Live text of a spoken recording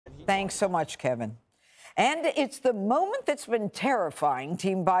Thanks so much, Kevin. And it's the moment that's been terrifying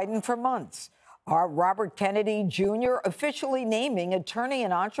Team Biden for months. Our Robert Kennedy Jr. officially naming attorney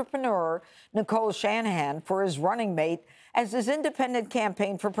and entrepreneur Nicole Shanahan for his running mate as his independent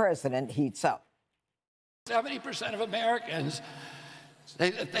campaign for president heats up. 70% of Americans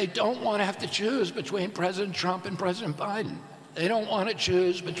say that they don't want to have to choose between President Trump and President Biden. They don't want to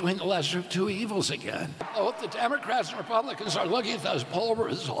choose between the lesser of two evils again. Both the Democrats and Republicans are looking at those poll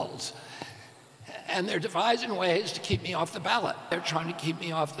results, and they're devising ways to keep me off the ballot. They're trying to keep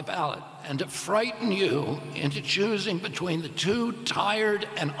me off the ballot and to frighten you into choosing between the two tired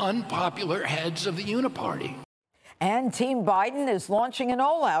and unpopular heads of the uniparty. And Team Biden is launching an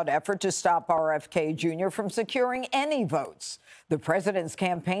all-out effort to stop RFK Jr. from securing any votes. The president's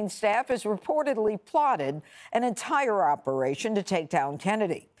campaign staff has reportedly plotted an entire operation to take down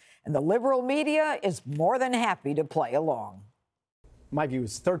Kennedy. And the liberal media is more than happy to play along. My view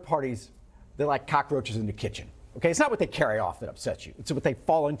is third parties, they're like cockroaches in the kitchen. Okay, it's not what they carry off that upsets you. It's what they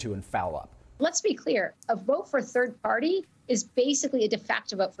fall into and foul up. Let's be clear. A vote for third party is basically a de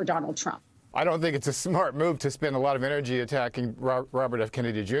facto vote for Donald Trump. I don't think it's a smart move to spend a lot of energy attacking Robert F.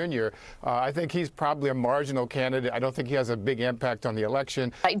 Kennedy Jr. I think he's probably a marginal candidate. I don't think he has a big impact on the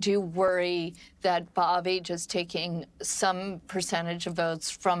election. I do worry that Bobby just taking some percentage of votes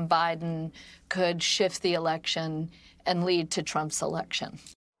from Biden could shift the election and lead to Trump's election.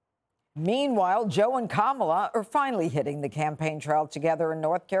 Meanwhile, Joe and Kamala are finally hitting the campaign trail together in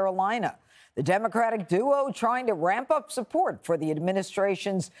North Carolina. The Democratic duo trying to ramp up support for the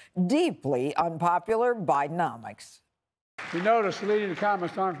administration's deeply unpopular Bidenomics. We notice leading the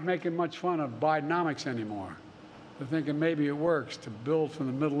comments aren't making much fun of Bidenomics anymore. They're thinking maybe it works to build from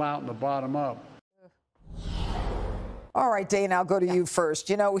the middle out and the bottom up. All right, Dana, I'll go to you first.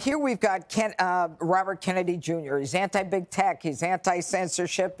 You know, here we've got Robert Kennedy Jr. He's anti-big tech. He's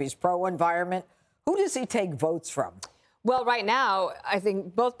anti-censorship. He's pro-environment. Who does he take votes from? Well, right now, I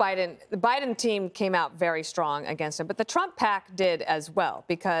think the Biden team came out very strong against him, but the Trump PAC did as well,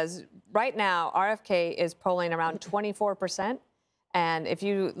 because right now, RFK is polling around 24%. And if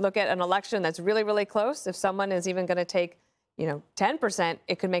you look at an election that's really, really close, if someone is even going to take, 10%,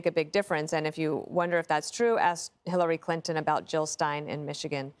 it could make a big difference. And if you wonder if that's true, ask Hillary Clinton about Jill Stein in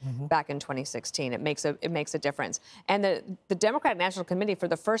Michigan back in 2016. It makes a difference. And the Democratic National Committee, for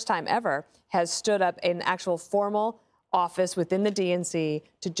the first time ever, has stood up an actual formal office within the DNC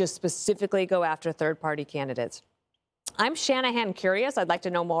to just specifically go after third-party candidates. I'm Shanahan curious. I'd like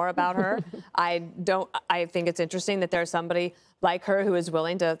to know more about her. I think it's interesting that there's somebody like her who is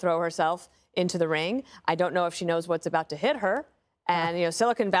willing to throw herself into the ring. I don't know if she knows what's about to hit her. And,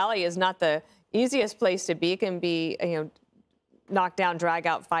 Silicon Valley is not the easiest place to be. It can be, knock down, drag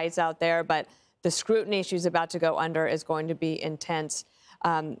out fights out there. But the scrutiny she's about to go under is going to be intense.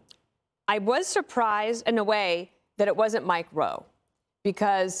 I was surprised in a way that it wasn't Mike Rowe,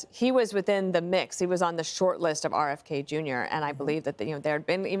 because he was within the mix. He was on the short list of RFK Jr., and I believe that there had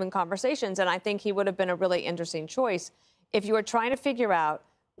been even conversations, and I think he would have been a really interesting choice if you were trying to figure out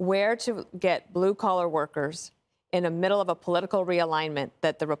where to get blue-collar workers in the middle of a political realignment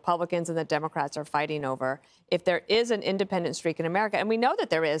that the Republicans and the Democrats are fighting over. If there is an independent streak in America, and we know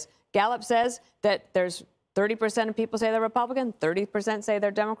that there is, Gallup says that there's 30% of people say they're Republican, 30% say they're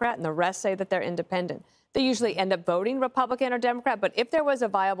Democrat, and the rest say that they're independent. They usually end up voting Republican or Democrat, but if there was a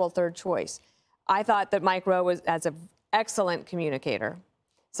viable third choice, I thought that Mike Rowe was as an excellent communicator,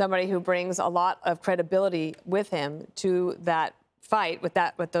 somebody who brings a lot of credibility with him to that fight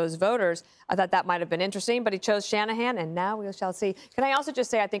with those voters. I thought that might have been interesting, but he chose Shanahan, and now we shall see. Can I also just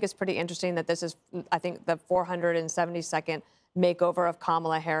say I think it's pretty interesting that this is, I think, the 472nd makeover of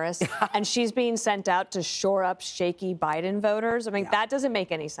Kamala Harris, and she's being sent out to shore up shaky Biden voters. I mean, that doesn't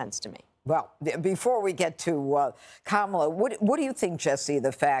make any sense to me. Well, before we get to Kamala, what do you think, Jesse,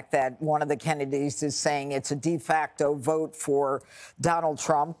 the fact that one of the Kennedys is saying it's a de facto vote for Donald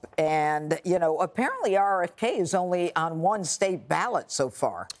Trump, and, apparently RFK is only on one state ballot so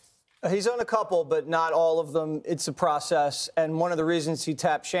far? He's on a couple, but not all of them. It's a process. And one of the reasons he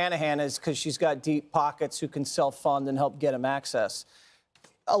tapped Shanahan is because she's got deep pockets who can self-fund and help get him access.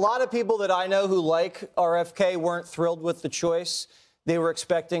 A lot of people that I know who like RFK weren't thrilled with the choice. They were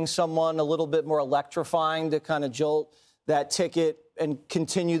expecting someone a little bit more electrifying to kind of jolt that ticket and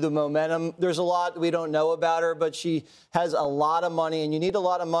continue the momentum. There's a lot we don't know about her, but she has a lot of money, and you need a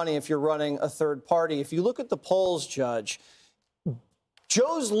lot of money if you're running a third party. If you look at the polls, Judge,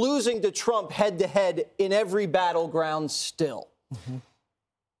 Joe's losing to Trump head-to-head in every battleground still.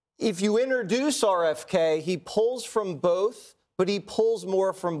 If you introduce RFK, he pulls from both, but he pulls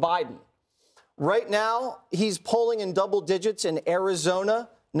more from Biden. Right now, he's polling in double digits in Arizona,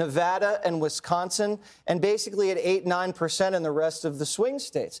 Nevada, and Wisconsin, and basically at 8-9% in the rest of the swing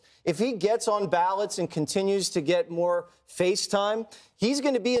states. If he gets on ballots and continues to get more face time, he's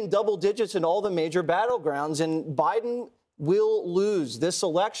going to be in double digits in all the major battlegrounds, and Biden will lose this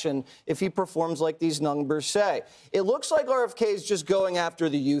election if he performs like these numbers say. It looks like RFK is just going after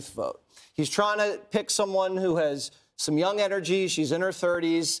the youth vote. He's trying to pick someone who has some young energy. She's in her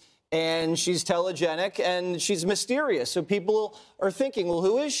 30s. And she's telegenic and she's mysterious. So people are thinking, well,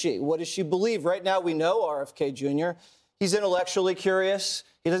 who is she? What does she believe? Right now, we know RFK Jr. He's intellectually curious.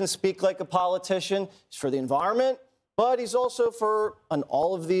 He doesn't speak like a politician. He's for the environment, but he's also for an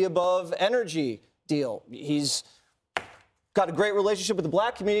all-of-the-above energy deal. He's got a great relationship with the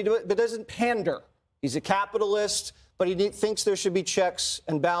black community, but doesn't pander. He's a capitalist, but he thinks there should be checks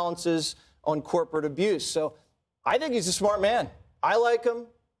and balances on corporate abuse. So I think he's a smart man. I like him.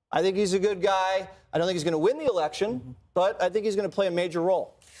 I think he's a good guy. I don't think he's going to win the election, but I think he's going to play a major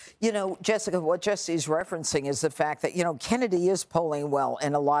role. You know, Jessica, what Jesse's referencing is the fact that, you know, Kennedy is polling well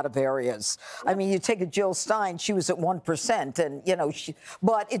in a lot of areas. I mean, you take a Jill Stein, she was at 1%, and, you know,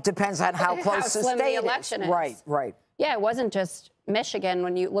 but it depends on how close the state election is. Right, right. Yeah, it wasn't just Michigan.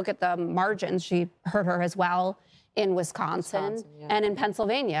 When you look at the margins, she hurt her as well in Wisconsin and in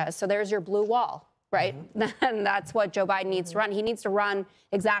Pennsylvania. So there's your blue wall. Right? And that's what Joe Biden needs to run. He needs to run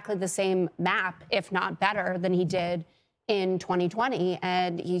exactly the same map, if not better, than he did in 2020.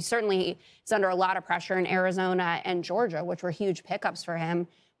 And he certainly is under a lot of pressure in Arizona and Georgia, which were huge pickups for him,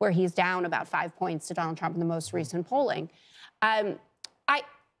 where he's down about 5 points to Donald Trump in the most recent polling.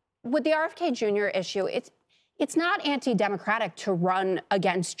 With the RFK Jr. issue, it's not anti-democratic to run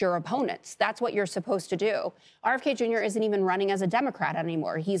against your opponents. That's what you're supposed to do. RFK Jr. isn't even running as a Democrat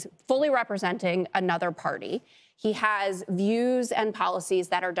anymore. He's fully representing another party. He has views and policies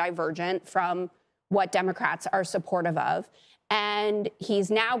that are divergent from what Democrats are supportive of. And he's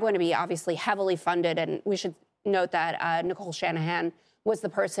now going to be obviously heavily funded. And we should note that Nicole Shanahan was the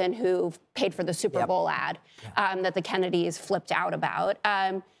person who paid for the Super Bowl ad that the Kennedys flipped out about.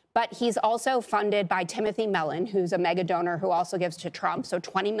 But he's also funded by Timothy Mellon, who's a mega donor who also gives to Trump. So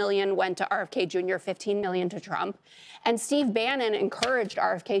 $20 million went to RFK Jr., $15 million to Trump. And Steve Bannon encouraged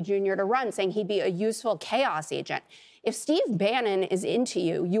RFK Jr. to run, saying he'd be a useful chaos agent. If Steve Bannon is into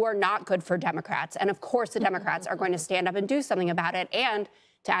you, you are not good for Democrats. And of course, the Democrats are going to stand up and do something about it. And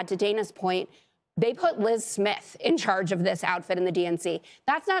to add to Dana's point, they put Liz Smith in charge of this outfit in the DNC.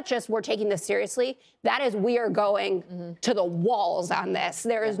 That's not just we're taking this seriously. That is we are going to the walls on this.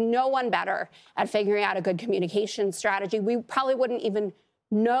 There is no one better at figuring out a good communication strategy. We probably wouldn't even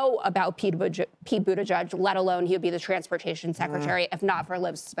know about Pete Buttigieg, let alone he would be the transportation secretary, if not for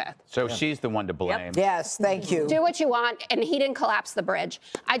Liz Smith. So she's the one to blame. Yes, thank you. Do what you want, and he didn't collapse the bridge.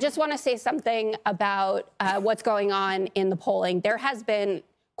 I just want to say something about what's going on in the polling. There has been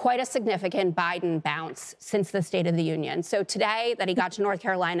quite a significant Biden bounce since the State of the Union. So today that he got to North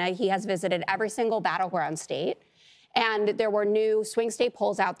Carolina, he has visited every single battleground state. And there were new swing state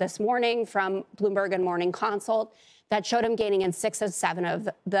polls out this morning from Bloomberg and Morning Consult that showed him gaining in 6 of 7 of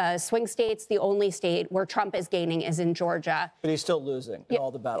the swing states. The only state where Trump is gaining is in Georgia. But he's still losing in all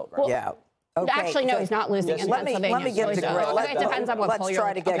the battlegrounds. Well, Actually, no, he's not losing in Pennsylvania. Let me get to Greg. It depends on what poll you're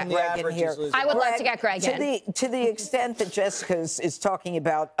Let's try to get Greg in here. I would love to get Greg in. To the extent that Jessica is talking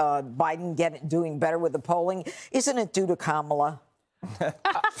about Biden doing better with the polling, isn't it due to Kamala?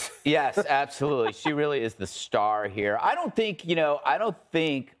 Yes, absolutely. She really is the star here. I don't think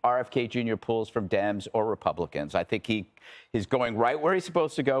RFK Jr. pulls from Dems or Republicans. I think he's going right where he's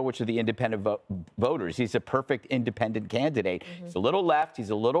supposed to go, which are the independent voters. He's a perfect independent candidate. He's a little left.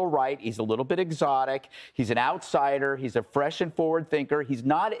 He's a little right. He's a little bit exotic. He's an outsider. He's a fresh and forward thinker. He's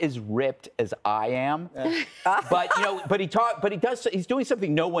not as ripped as I am, he's doing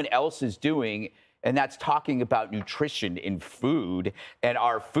something no one else is doing. And that's talking about nutrition in food and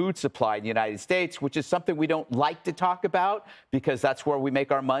our food supply in the United States, which is something we don't like to talk about because that's where we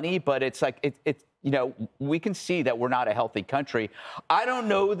make our money. But it's like, we can see that we're not a healthy country. I don't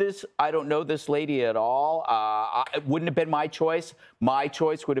know this lady at all. It wouldn't have been my choice. My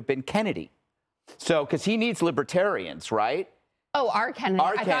choice would have been Kennedy. So, because he needs libertarians, right? Oh, our Kennedy.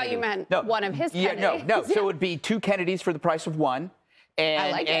 I thought you meant one of his Kennedys. No. So it would be 2 Kennedys for the price of 1.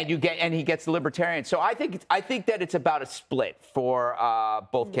 And he gets the libertarian. So I think that it's about a split for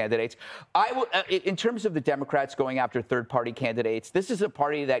both candidates. In terms of the Democrats going after third-party candidates, this is a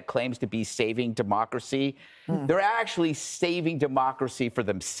party that claims to be saving democracy. They're actually saving democracy for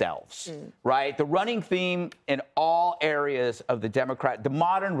themselves, right? The running theme in all areas of the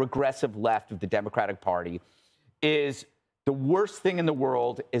modern regressive left of the Democratic Party is the worst thing in the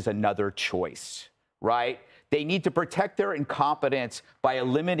world is another choice, right? They need to protect their incompetence by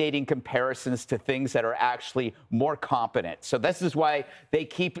eliminating comparisons to things that are actually more competent. So this is why they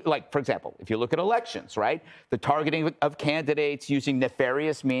keep, like, for example, if you look at elections, right? The targeting of candidates using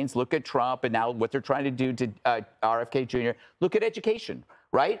nefarious means, look at Trump and now what they're trying to do to RFK Jr. Look at education,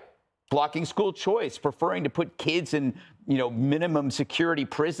 right? Blocking school choice, preferring to put kids in, minimum security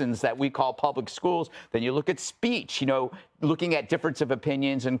prisons that we call public schools. Then you look at speech, looking at difference of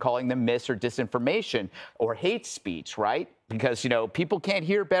opinions and calling them mis or disinformation or hate speech, right? Because, people can't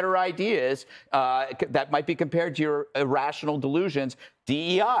hear better ideas that might be compared to your irrational delusions.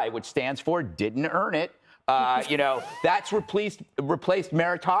 DEI, which stands for didn't earn it. That's replaced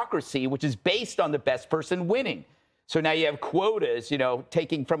meritocracy, which is based on the best person winning. So now you have quotas,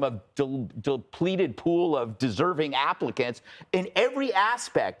 taking from a depleted pool of deserving applicants. In every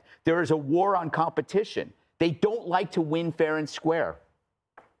aspect, there is a war on competition. They don't like to win fair and square.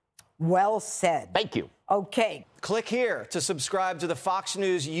 Well said. Thank you. Okay. Click here to subscribe to the Fox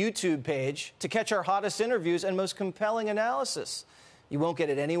News YouTube page to catch our hottest interviews and most compelling analysis. You won't get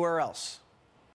it anywhere else.